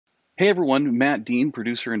Hey everyone, Matt Dean,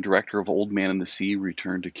 producer and director of Old Man and the Sea,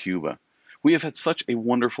 returned to Cuba. We have had such a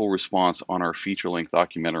wonderful response on our feature-length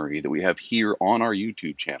documentary that we have here on our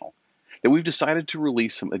YouTube channel that we've decided to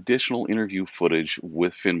release some additional interview footage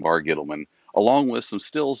with Finbar Gittleman, along with some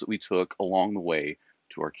stills that we took along the way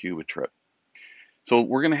to our Cuba trip. So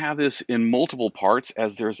we're going to have this in multiple parts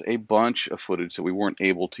as there's a bunch of footage that we weren't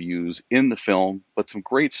able to use in the film, but some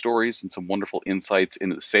great stories and some wonderful insights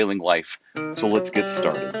into the sailing life. So let's get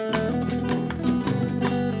started.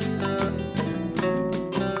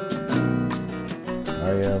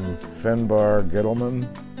 I am Finbar Gittleman.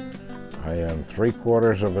 I am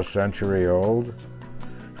 3/4 of a century old,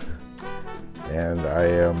 and I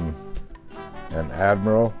am an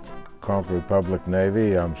Admiral, Conch Republic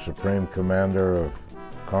Navy. I'm Supreme Commander of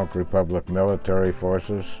Conch Republic Military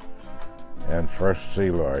Forces and First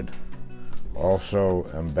Sea Lord. Also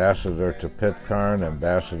Ambassador to Pitcairn,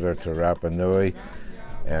 Ambassador to Rapa Nui,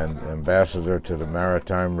 and Ambassador to the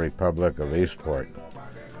Maritime Republic of Eastport.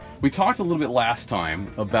 We talked a little bit last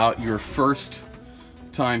time about your first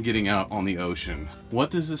time getting out on the ocean.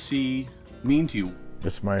 What does the sea mean to you?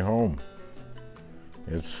 It's my home.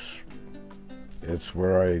 It's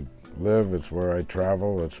where I live, it's where I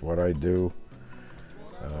travel, it's what I do.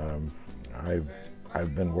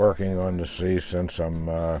 I've been working on the sea since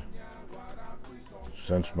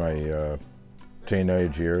my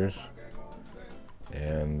teenage years,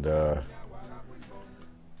 and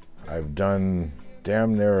I've done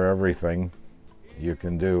damn near everything you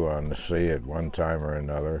can do on the sea at one time or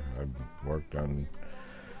another. I've worked on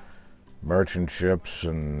merchant ships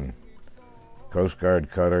and Coast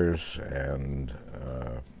Guard cutters, and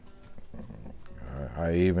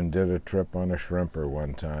I even did a trip on a shrimper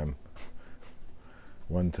one time.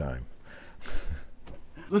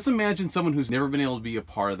 Let's imagine someone who's never been able to be a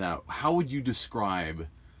part of that. How would you describe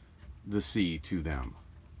the sea to them?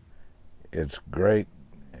 It's great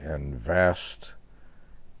and vast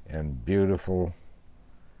and beautiful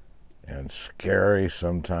and scary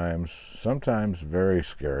sometimes very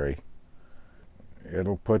scary.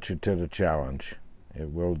 It'll put you to the challenge.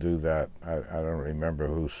 It will do that. I don't remember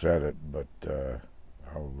who said it, but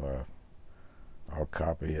I'll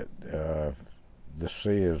copy it. The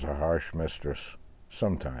sea is a harsh mistress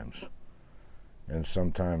sometimes, and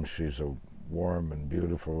sometimes she's a warm and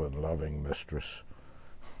beautiful and loving mistress.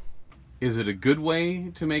 Is it a good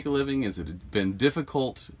way to make a living? Has it been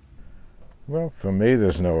difficult? Well, for me,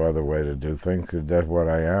 there's no other way to do things, 'cause that's what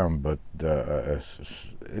I am, but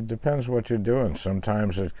it depends what you're doing.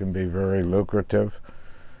 Sometimes it can be very lucrative.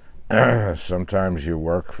 Sometimes you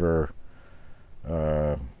work for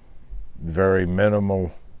very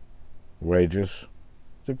minimal wages.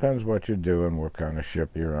 Depends what you're doing, what kind of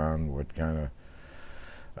ship you're on, what kind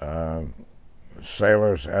of...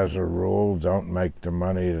 Sailors, as a rule, don't make the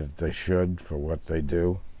money that they should for what they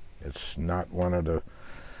do. It's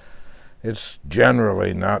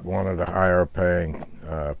generally not one of the higher paying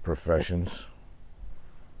professions.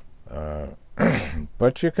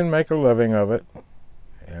 But you can make a living of it,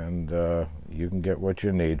 and you can get what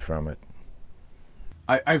you need from it.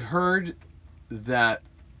 I've heard that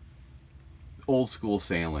old school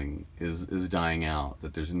sailing is dying out,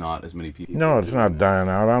 that there's not as many people. No, it's not dying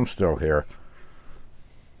out. I'm still here.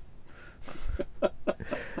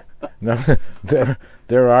 No,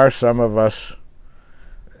 there are some of us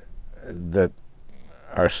that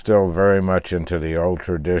are still very much into the old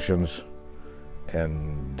traditions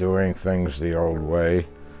and doing things the old way.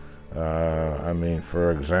 I mean,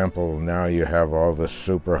 for example, now you have all this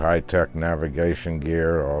super high-tech navigation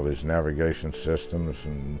gear, all these navigation systems,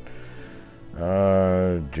 and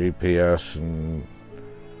GPS and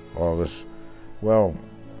all this. Well,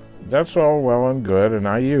 that's all well and good, and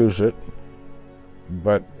I use it.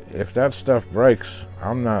 But if that stuff breaks,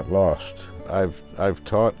 I'm not lost. I've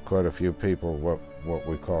taught quite a few people what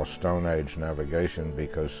we call Stone Age navigation,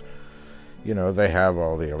 because, you know, they have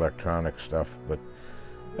all the electronic stuff, but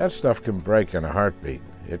that stuff can break in a heartbeat.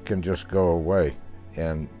 It can just go away.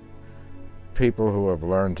 And people who have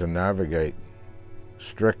learned to navigate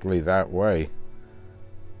strictly that way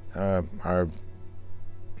are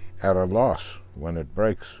at a loss when it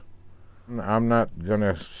breaks. I'm not going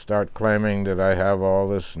to start claiming that I have all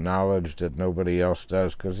this knowledge that nobody else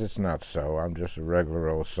does, because it's not so. I'm just a regular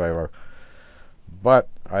old sailor. But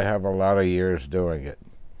I have a lot of years doing it.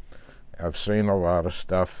 I've seen a lot of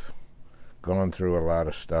stuff, gone through a lot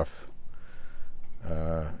of stuff,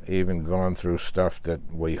 even gone through stuff that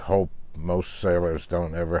we hope most sailors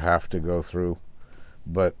don't ever have to go through.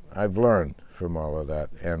 But I've learned from all of that,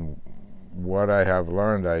 and what I have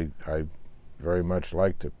learned I very much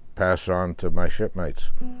like to pass on to my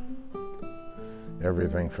shipmates.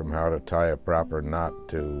 everything from how to tie a proper knot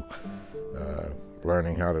to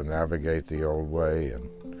learning how to navigate the old way and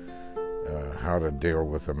how to deal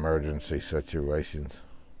with emergency situations.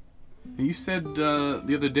 You said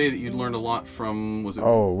the other day that you'd learned a lot from, was it?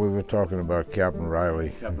 Oh, we were talking about Captain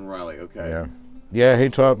Riley. Captain Riley, okay. Yeah. Yeah, he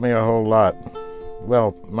taught me a whole lot.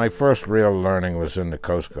 Well, my first real learning was in the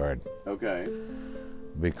Coast Guard. Okay.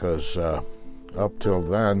 Because up till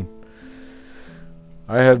then,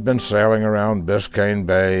 I had been sailing around Biscayne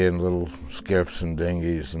Bay in little skiffs and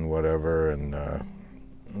dinghies and whatever, and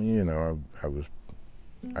you know,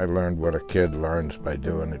 I learned what a kid learns by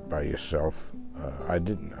doing it by yourself. I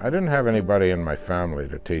didn't have anybody in my family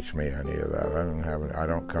to teach me any of that. I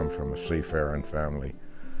don't come from a seafaring family.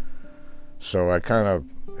 So I kind of,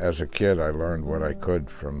 as a kid, I learned what I could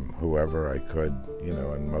from whoever I could, you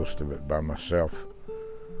know, and most of it by myself.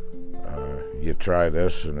 You try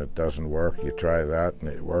this and it doesn't work, you try that and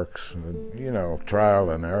it works, and, you know,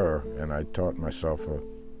 trial and error, and I taught myself a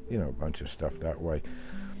bunch of stuff that way.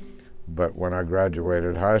 But when I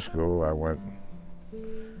graduated high school, I went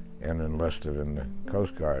and enlisted in the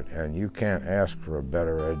Coast Guard, and you can't ask for a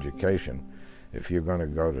better education if you're going to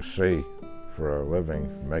go to sea for a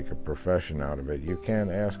living, make a profession out of it. You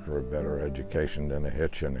can't ask for a better education than a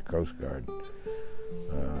hitch in the Coast Guard.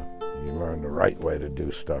 You learn the right way to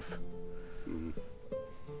do stuff.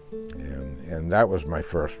 And that was my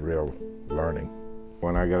first real learning.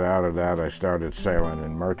 When I got out of that, I started sailing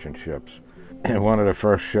in merchant ships. And one of the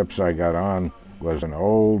first ships I got on was an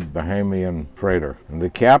old Bahamian freighter. And the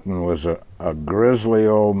captain was a grizzly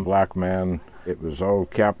old black man. It was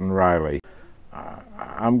old Captain Riley.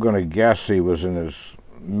 I'm going to guess he was in his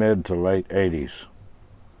mid to late 80s.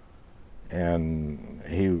 And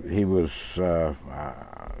he was,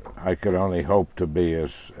 I could only hope to be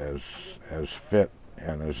as fit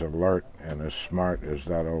and as alert and as smart as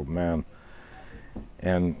that old man.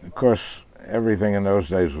 And of course, everything in those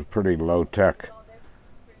days was pretty low tech.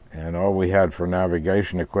 And all we had for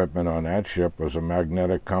navigation equipment on that ship was a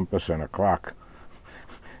magnetic compass and a clock.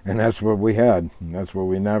 And that's what we had, and that's what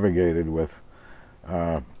we navigated with.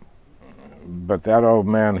 But that old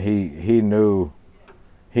man, he knew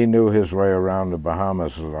his way around the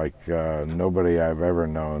Bahamas like nobody I've ever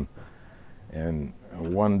known. And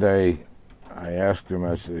one day I asked him,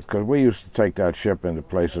 I said, because we used to take that ship into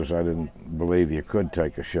places I didn't believe you could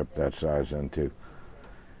take a ship that size into.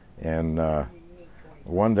 And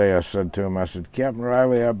one day I said to him, I said, Captain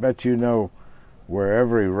Riley, I bet you know where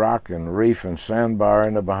every rock and reef and sandbar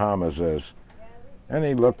in the Bahamas is. And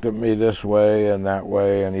he looked at me this way and that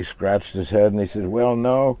way, and he scratched his head and he said, well,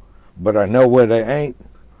 no, but I know where they ain't.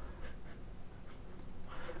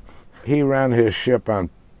 He ran his ship on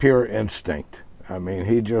pure instinct. I mean,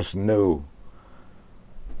 he just knew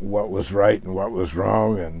what was right and what was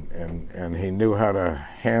wrong, and he knew how to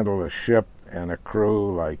handle a ship and a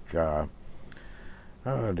crew like, I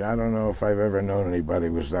don't know if I've ever known anybody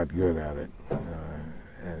who was that good at it.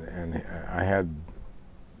 And I had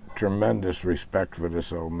tremendous respect for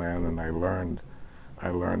this old man, and I learned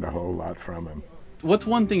a whole lot from him. What's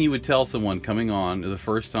one thing you would tell someone coming on as a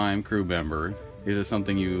first-time crew member? Is there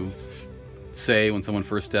something you say when someone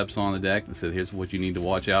first steps on the deck that says, here's what you need to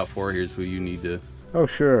watch out for, here's who you need to... Oh,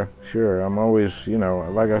 sure. I'm always, you know,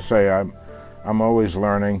 like I say, I'm always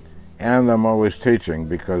learning, and I'm always teaching,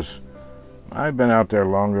 because I've been out there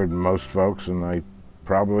longer than most folks, and I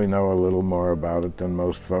probably know a little more about it than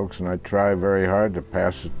most folks, and I try very hard to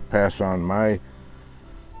pass on my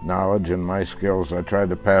knowledge and my skills. I try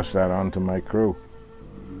to pass that on to my crew.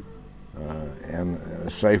 And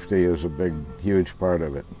safety is a big, huge part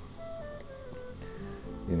of it.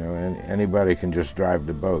 You know, and anybody can just drive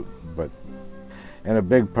the boat, and a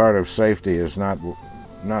big part of safety is not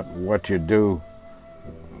what you do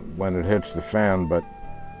when it hits the fan, but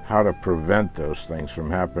how to prevent those things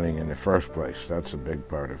from happening in the first place. That's a big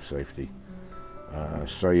part of safety.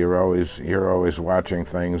 So you're always watching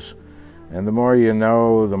things, and the more you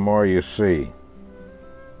know, the more you see.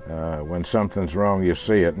 When something's wrong, you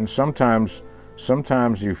see it, and sometimes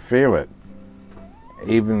you feel it,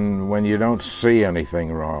 even when you don't see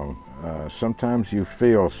anything wrong. Sometimes you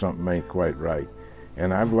feel something ain't quite right,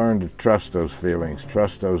 and I've learned to trust those feelings,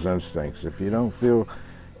 trust those instincts. If you don't feel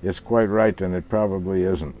it's quite right, then it probably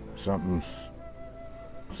isn't. Something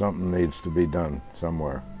needs to be done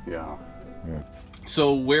somewhere. Yeah.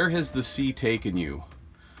 So where has the sea taken you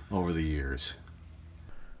over the years?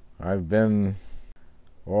 I've been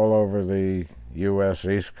all over the U.S.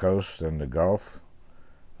 East Coast and the Gulf,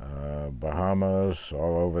 Bahamas,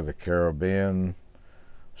 all over the Caribbean,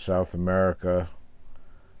 South America,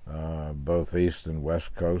 both East and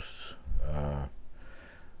West Coasts.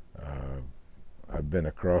 I've been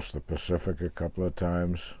across the Pacific a couple of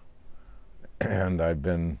times, and I've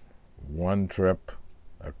been one trip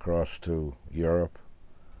across to Europe,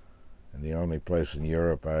 and the only place in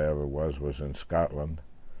Europe I ever was in Scotland.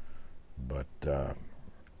 But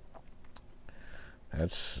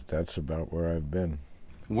that's about where I've been.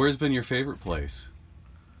 Where's been your favorite place?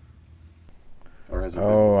 Or has it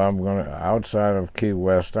Oh, outside of Key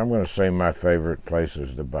West, I'm gonna say my favorite place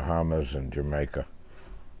is the Bahamas and Jamaica.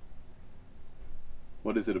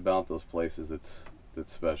 What is it about those places that's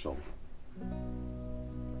special?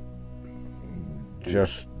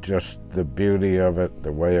 Just the beauty of it,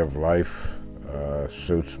 the way of life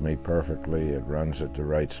suits me perfectly. It runs at the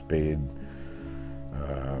right speed.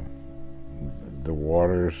 The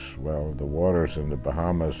waters, well, the waters in the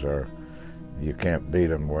Bahamas you can't beat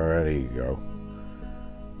them wherever you go.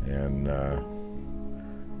 And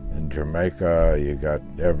in Jamaica, you got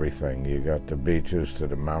everything. You got the beaches to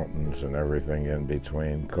the mountains and everything in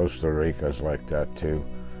between. Costa Rica's like that too.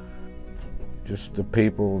 Just the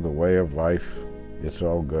people, the way of life, it's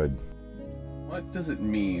all good. What does it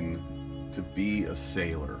mean to be a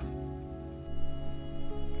sailor?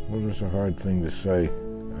 Well, it's a hard thing to say.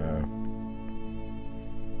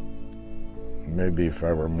 Maybe if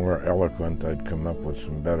I were more eloquent, I'd come up with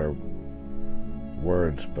some better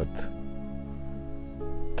words, but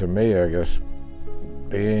to me, I guess,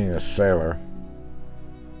 being a sailor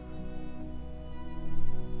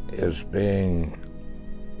is being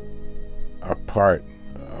a part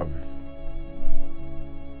of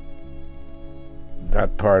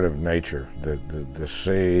that part of nature, the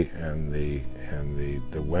sea and the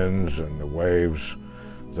winds and the waves.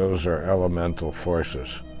 Those are elemental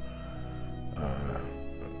forces.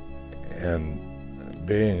 And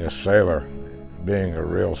being a sailor, being a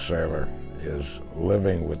real sailor, is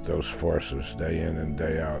living with those forces day in and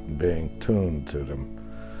day out and being tuned to them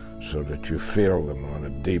so that you feel them on a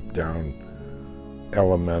deep down,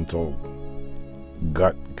 elemental,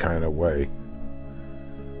 gut kind of way.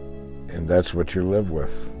 And that's what you live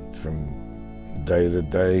with from day to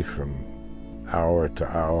day, from hour to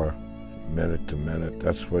hour, minute to minute.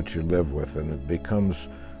 That's what you live with, and it becomes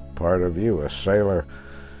part of you. A sailor,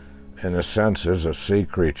 in a sense, is a sea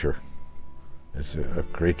creature. It's a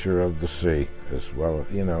creature of the sea as well,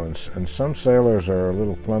 you know, and some sailors are a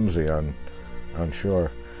little clumsy on shore,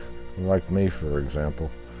 like me, for example.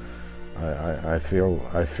 I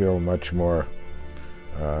feel much more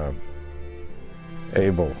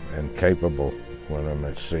able and capable when I'm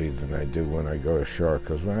at sea than I do when I go ashore,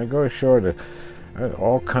 because when I go ashore,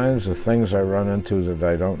 all kinds of things I run into that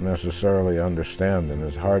I don't necessarily understand, and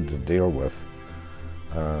it's hard to deal with.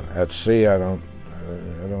 At sea, I don't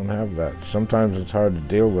have that. Sometimes it's hard to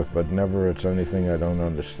deal with, but never it's anything I don't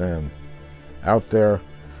understand. Out there,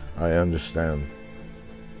 I understand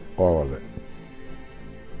all of it.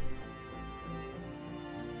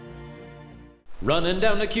 Running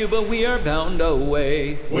down to Cuba, we are bound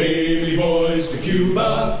away. Way, boys, to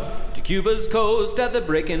Cuba. To Cuba's coast at the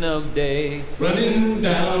breaking of day. Running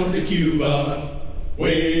down to Cuba.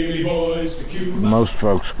 Way, boys, to Cuba. Most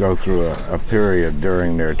folks go through a period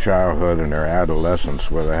during their childhood and their adolescence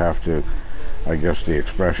where they have to, I guess the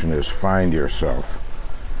expression is, find yourself.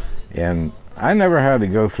 And I never had to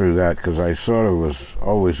go through that because I sort of was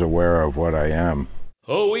always aware of what I am.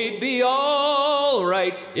 Oh, we'd be all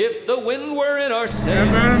right if the wind were in our sails.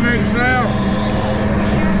 Better make sail.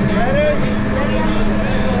 Ready?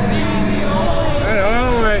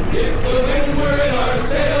 All right. If the wind were in our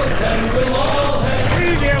sails, then we'll all have...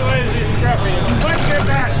 Leave your lazy scruffy. What your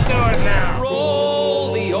backs doing now?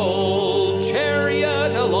 Roll the old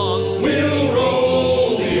chariot along. We'll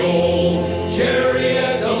roll the old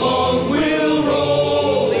chariot along. We'll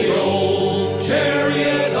roll the old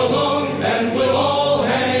chariot along, and we'll all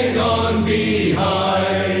hang on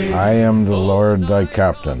behind. I am the Lord thy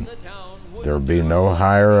captain. There be no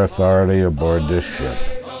higher authority aboard this ship.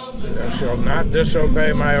 Thou shalt not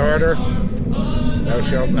disobey my order. Thou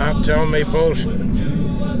shalt not tell me bullshit.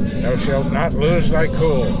 Thou shalt not lose thy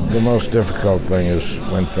cool. The most difficult thing is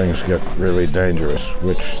when things get really dangerous,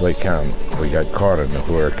 which they can. We got caught in the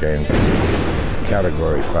hurricane,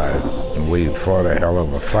 Category 5, and we fought a hell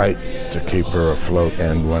of a fight to keep her afloat.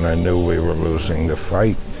 And when I knew we were losing the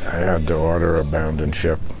fight, I had to order abandon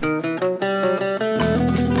ship.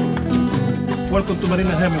 Welcome to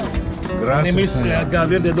Marina Hamilton. My name is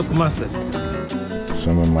Gabriel, the dock master.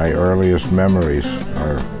 Some of my earliest memories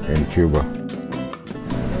are in Cuba.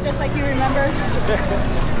 Just like you remember?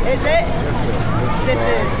 Is it? This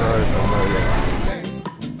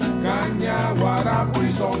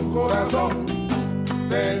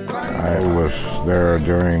I was there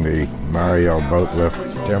during the Mariel boat lift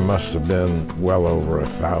there must have been well over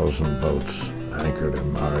 1,000 boats anchored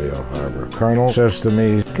in Mario Harbor. Colonel says to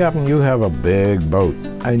me, "Captain, you have a big boat.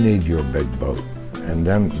 I need your big boat." And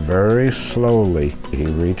then very slowly he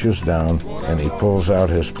reaches down and he pulls out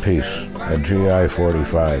his piece, a GI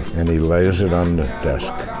 45, and he lays it on the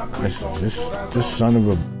desk. I said, this son of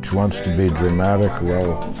a bitch wants to be dramatic.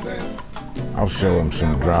 Well, I'll show him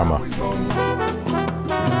some drama.